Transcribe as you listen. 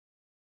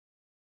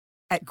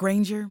At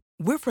Granger,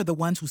 we're for the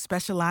ones who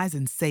specialize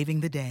in saving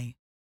the day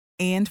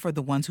and for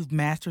the ones who've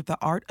mastered the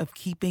art of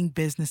keeping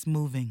business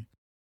moving.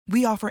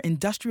 We offer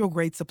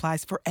industrial-grade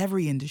supplies for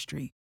every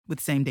industry with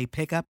same-day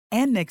pickup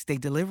and next-day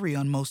delivery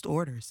on most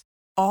orders,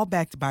 all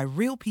backed by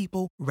real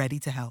people ready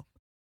to help.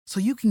 So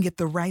you can get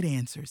the right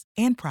answers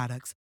and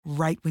products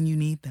right when you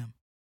need them.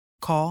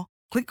 Call,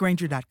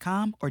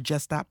 clickgranger.com, or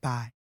just stop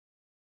by.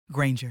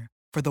 Granger,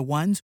 for the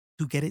ones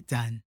who get it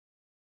done.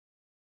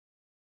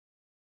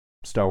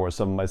 Star Wars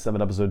 7x7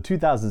 episode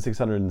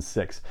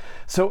 2606.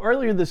 So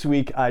earlier this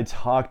week I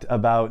talked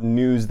about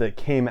news that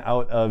came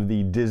out of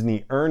the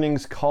Disney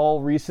earnings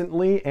call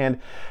recently, and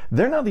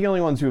they're not the only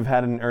ones who have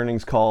had an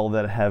earnings call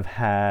that have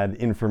had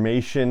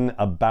information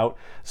about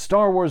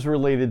Star Wars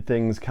related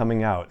things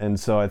coming out. And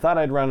so I thought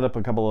I'd round up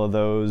a couple of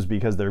those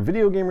because they're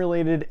video game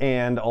related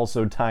and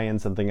also tie in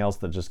something else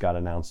that just got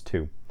announced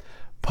too.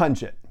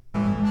 Punch it.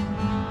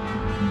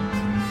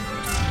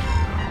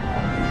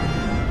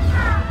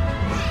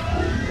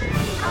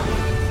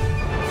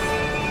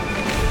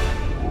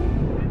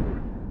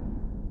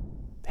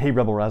 Hey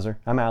Rebel Rouser,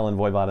 I'm Alan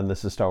Voivod and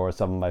this is Star Wars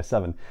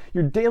 7x7,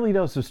 your daily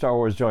dose of Star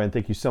Wars joy, and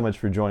thank you so much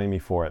for joining me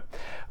for it.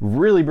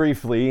 Really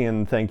briefly,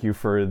 and thank you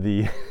for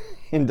the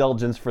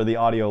indulgence for the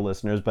audio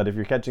listeners, but if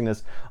you're catching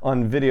this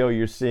on video,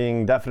 you're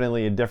seeing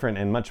definitely a different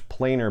and much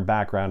plainer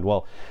background.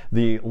 Well,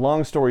 the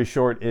long story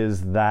short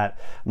is that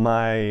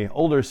my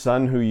older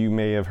son, who you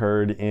may have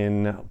heard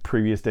in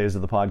previous days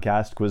of the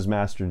podcast,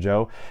 Quizmaster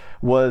Joe,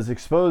 was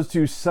exposed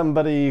to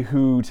somebody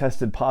who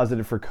tested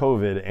positive for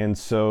COVID, and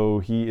so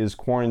he is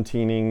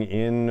quarantining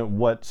in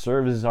what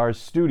serves as our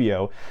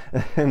studio,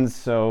 and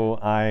so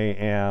I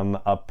am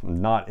up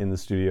not in the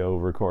studio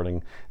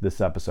recording this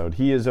episode.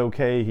 He is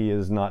okay, he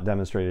has not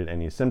demonstrated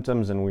any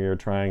symptoms, and we are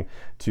trying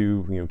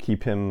to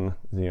keep him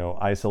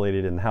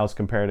isolated in the house,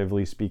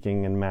 comparatively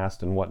speaking, and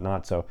masked and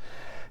whatnot. So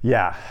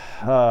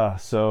yeah,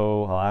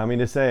 so allow me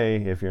to say,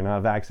 if you're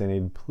not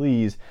vaccinated,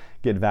 please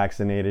get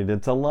vaccinated.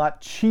 It's a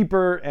lot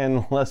cheaper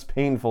and less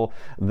painful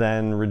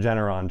than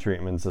Regeneron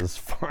treatments as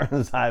far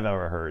as I've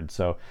ever heard.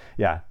 So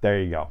yeah,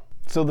 there you go.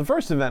 So the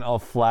first event I'll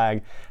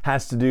flag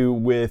has to do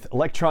with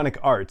Electronic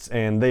Arts,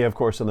 and they of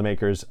course are the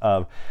makers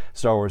of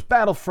Star Wars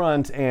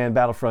Battlefront and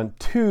Battlefront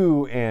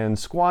 2 and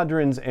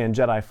Squadrons and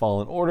Jedi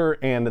Fallen Order,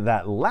 and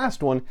that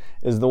last one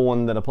is the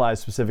one that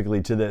applies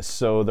specifically to this.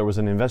 So there was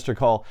an investor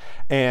call,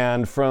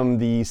 and from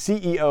the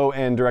CEO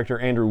and director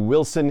Andrew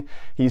Wilson,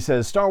 he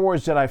says Star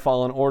Wars Jedi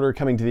Fallen Order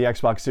coming to the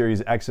Xbox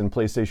Series X and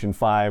PlayStation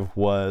 5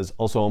 was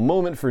also a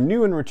moment for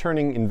new and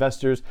returning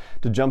investors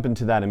to jump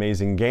into that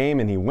amazing game,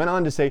 and he went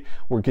on to say,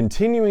 we're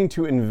continuing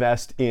to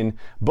invest in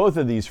both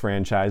of these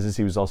franchises.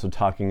 He was also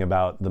talking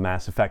about the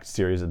Mass Effect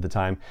series at the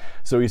time.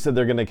 So he said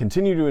they're going to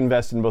continue to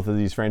invest in both of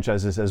these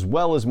franchises as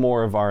well as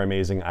more of our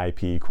amazing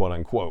IP, quote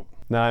unquote.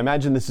 Now, I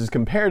imagine this is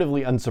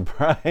comparatively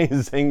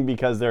unsurprising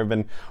because there have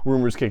been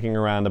rumors kicking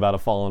around about a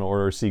Fallen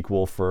Order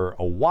sequel for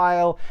a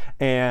while,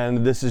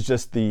 and this is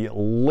just the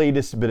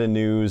latest bit of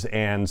news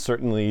and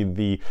certainly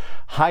the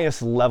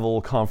highest level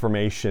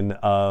confirmation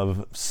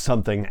of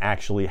something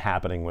actually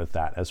happening with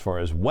that. As far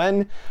as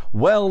when,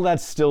 well,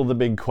 that's still the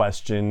big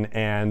question,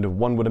 and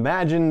one would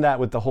imagine that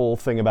with the whole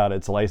thing about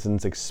its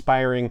license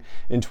expiring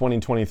in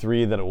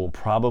 2023, that it will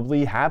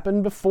probably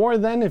happen before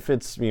then if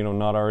it's,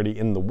 not already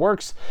in the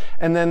works.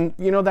 And then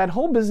that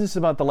whole business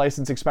about the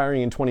license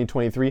expiring in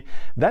 2023,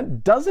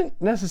 that doesn't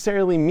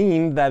necessarily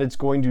mean that it's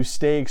going to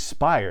stay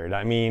expired.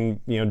 I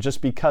mean,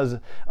 just because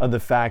of the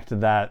fact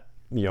that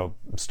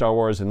Star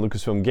Wars and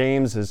Lucasfilm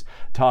Games is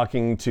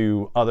talking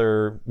to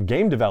other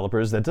game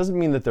developers, that doesn't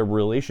mean that their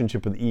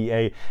relationship with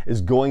EA is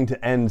going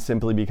to end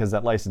simply because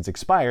that license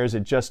expires.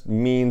 It just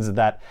means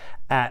that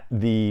at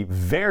the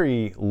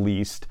very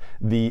least,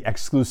 the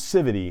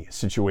exclusivity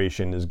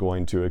situation is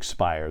going to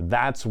expire.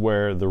 That's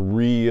where the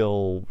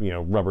real,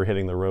 rubber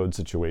hitting the road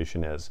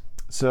situation is.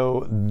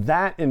 So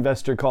that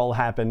investor call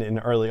happened in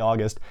early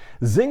August.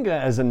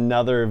 Zynga is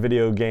another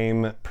video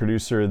game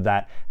producer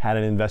that had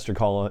an investor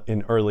call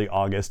in early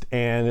August,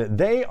 and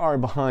they are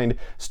behind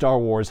Star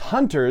Wars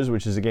Hunters,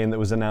 which is a game that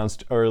was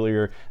announced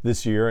earlier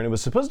this year, and it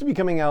was supposed to be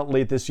coming out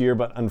late this year,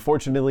 but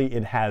unfortunately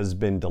it has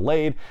been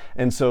delayed.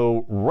 And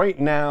so right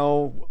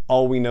now,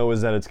 all we know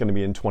is that it's going to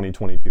be in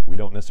 2022. We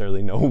don't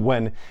necessarily know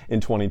when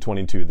in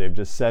 2022. They've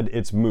just said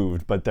it's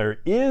moved, but there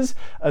is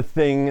a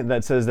thing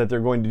that says that they're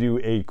going to do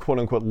a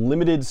quote-unquote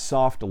limited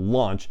soft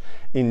launch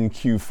in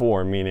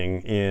Q4,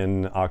 meaning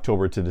in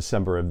October to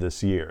December of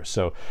this year.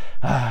 So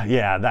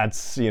yeah,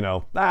 that's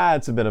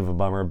a bit of a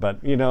bummer,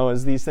 but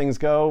as these things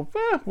go,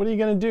 what are you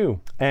gonna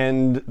do?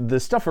 And the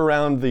stuff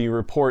around the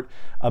report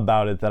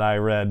about it that I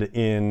read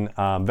in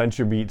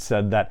VentureBeat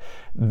said that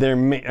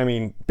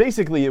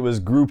basically it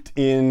was grouped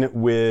in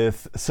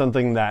with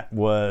something that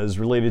was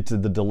related to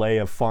the delay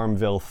of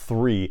Farmville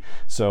 3.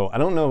 So I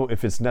don't know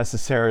if it's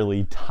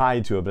necessarily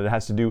tied to it, but it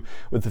has to do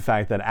with the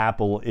fact that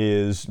Apple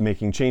is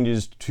making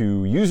changes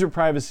to user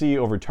privacy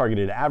over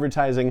targeted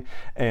advertising,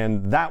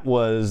 and that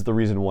was the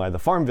reason why the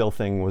Farmville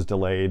thing was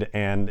delayed,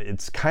 and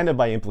it's kind of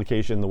by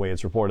implication, the way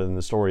it's reported in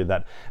the story,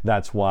 that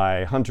that's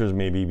why Hunters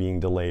may be being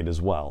delayed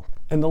as well.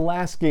 And the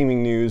last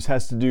gaming news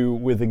has to do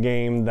with a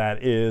game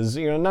that is,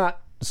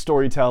 not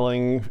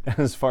storytelling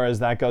as far as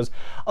that goes,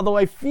 although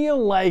I feel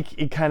like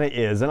it kind of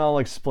is, and I'll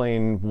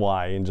explain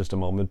why in just a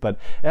moment. But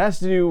it has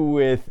to do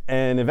with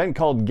an event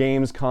called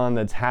Gamescom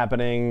that's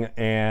happening,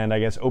 and I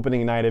guess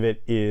opening night of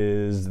it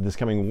is this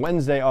coming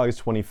Wednesday,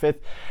 August 25th,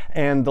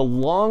 and the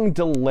long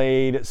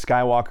delayed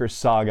Skywalker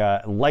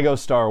Saga Lego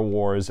Star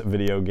Wars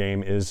video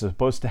game is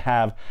supposed to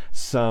have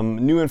some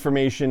new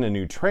information, a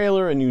new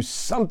trailer, a new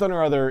something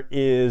or other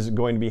is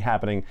going to be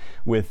happening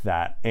with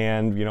that.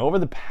 And over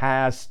the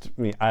past,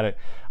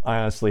 I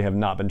honestly have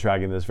not been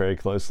tracking this very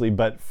closely,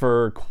 but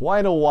for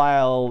quite a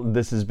while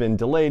this has been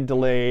delayed.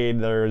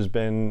 There's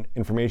been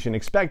information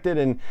expected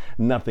and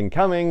nothing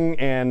coming,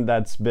 and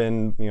that's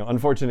been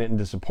unfortunate and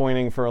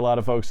disappointing for a lot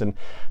of folks. And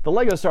the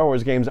Lego Star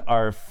Wars games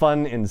are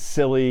fun and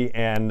silly,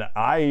 and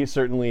I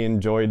certainly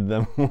enjoyed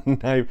them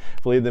when I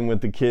played them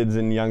with the kids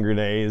in younger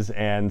days.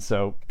 And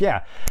so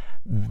yeah,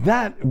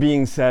 that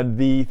being said,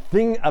 the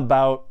thing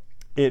about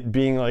it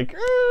being like,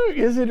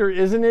 is it or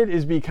isn't it,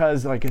 is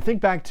because I think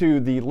back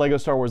to the Lego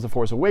Star Wars The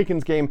Force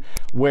Awakens game,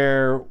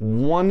 where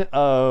one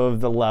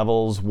of the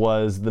levels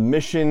was the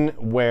mission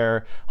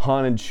where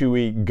Han and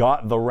Chewie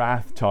got the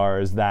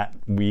Rathtars that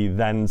we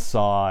then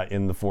saw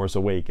in The Force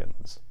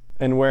Awakens.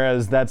 And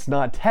whereas that's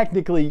not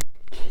technically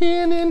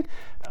canon,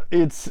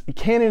 it's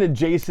canon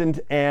adjacent,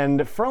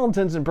 and for all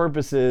intents and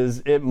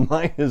purposes it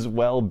might as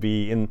well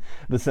be, in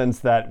the sense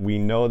that we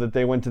know that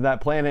they went to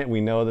that planet,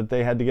 we know that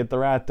they had to get the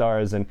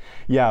Rathtars, and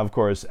yeah, of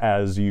course,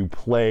 as you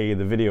play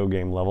the video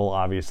game level,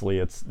 obviously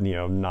it's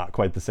not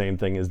quite the same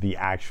thing as the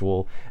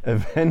actual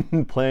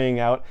event playing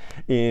out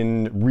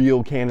in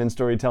real canon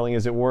storytelling,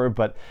 as it were.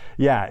 But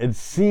yeah, it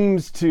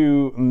seems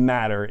to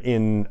matter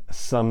in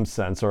some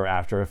sense or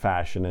after a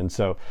fashion, and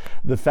so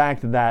the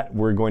fact that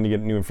we're going to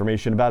get new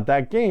information about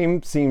that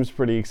game seems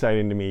pretty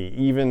exciting to me.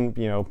 Even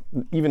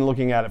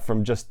looking at it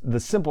from just the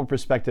simple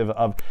perspective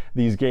of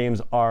these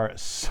games are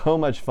so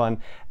much fun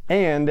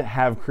and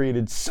have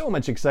created so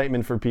much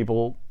excitement for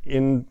people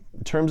in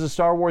terms of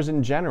Star Wars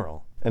in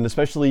general. And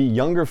especially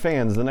younger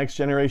fans, the next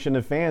generation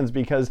of fans,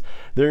 because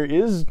there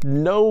is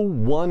no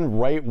one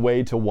right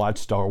way to watch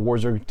Star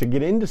Wars or to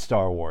get into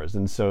Star Wars.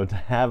 And so to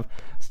have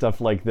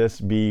stuff like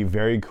this be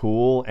very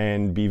cool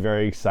and be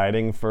very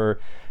exciting for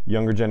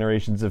younger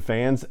generations of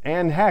fans,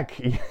 and heck,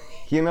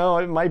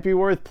 it might be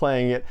worth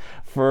playing it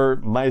for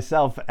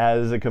myself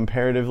as a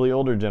comparatively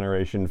older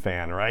generation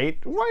fan, right?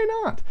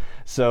 Why not?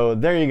 So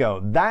there you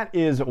go. That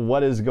is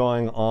what is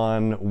going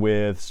on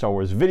with Star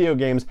Wars video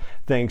games,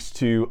 thanks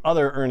to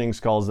other earnings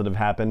calls that have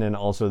happened and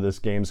also this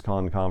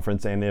Gamescom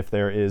conference. And if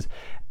there is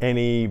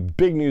any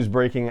big news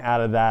breaking out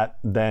of that,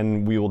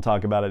 then we will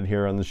talk about it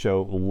here on the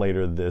show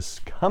later this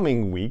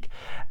coming week.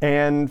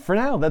 And for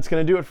now, that's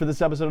going to do it for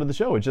this episode of the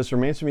show. It just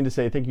remains for me to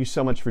say thank you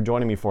so much for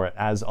joining me for it,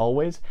 as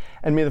always,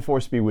 and may the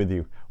Force be with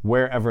you,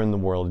 wherever in the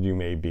world you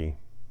may be.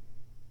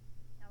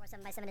 Star Wars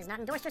 7x7 is not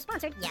endorsed or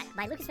sponsored yet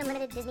by Lucasfilm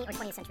Limited, Disney, or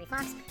 20th Century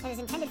Fox, and is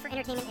intended for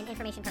entertainment and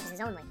information purposes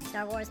only.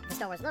 Star Wars, the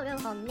Star Wars logo,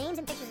 all names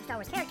and pictures of Star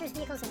Wars characters,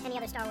 vehicles, and any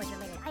other Star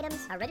Wars-related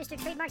items are registered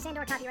trademarks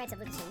and/or copyrights of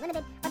Lucasfilm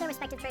Limited, or their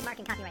respective trademark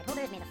and copyright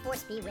holders. May the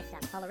Force be with them.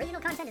 All original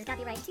content is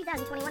copyright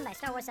 2021 by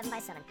Star Wars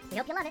 7x7. We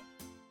hope you love it.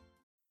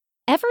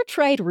 Ever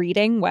tried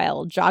reading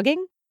while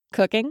jogging,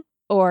 cooking,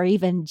 or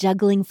even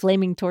juggling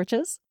flaming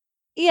torches?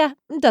 Yeah,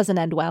 it doesn't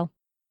end well.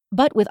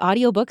 But with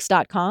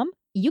audiobooks.com,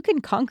 you can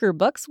conquer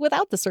books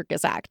without the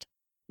circus act.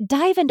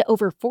 Dive into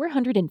over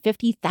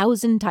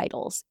 450,000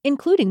 titles,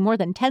 including more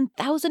than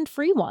 10,000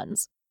 free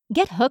ones.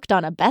 Get hooked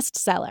on a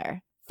bestseller,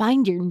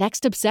 find your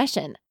next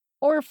obsession,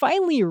 or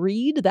finally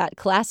read that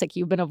classic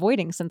you've been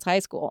avoiding since high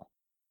school.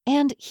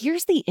 And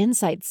here's the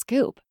inside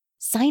scoop.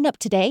 Sign up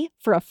today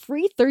for a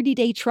free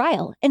 30-day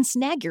trial and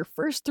snag your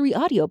first 3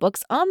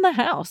 audiobooks on the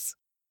house.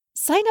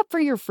 Sign up for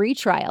your free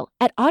trial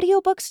at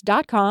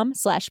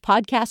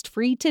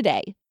audiobooks.com/podcastfree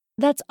today.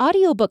 That's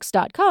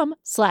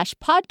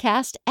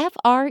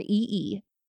audiobooks.com/podcastfree.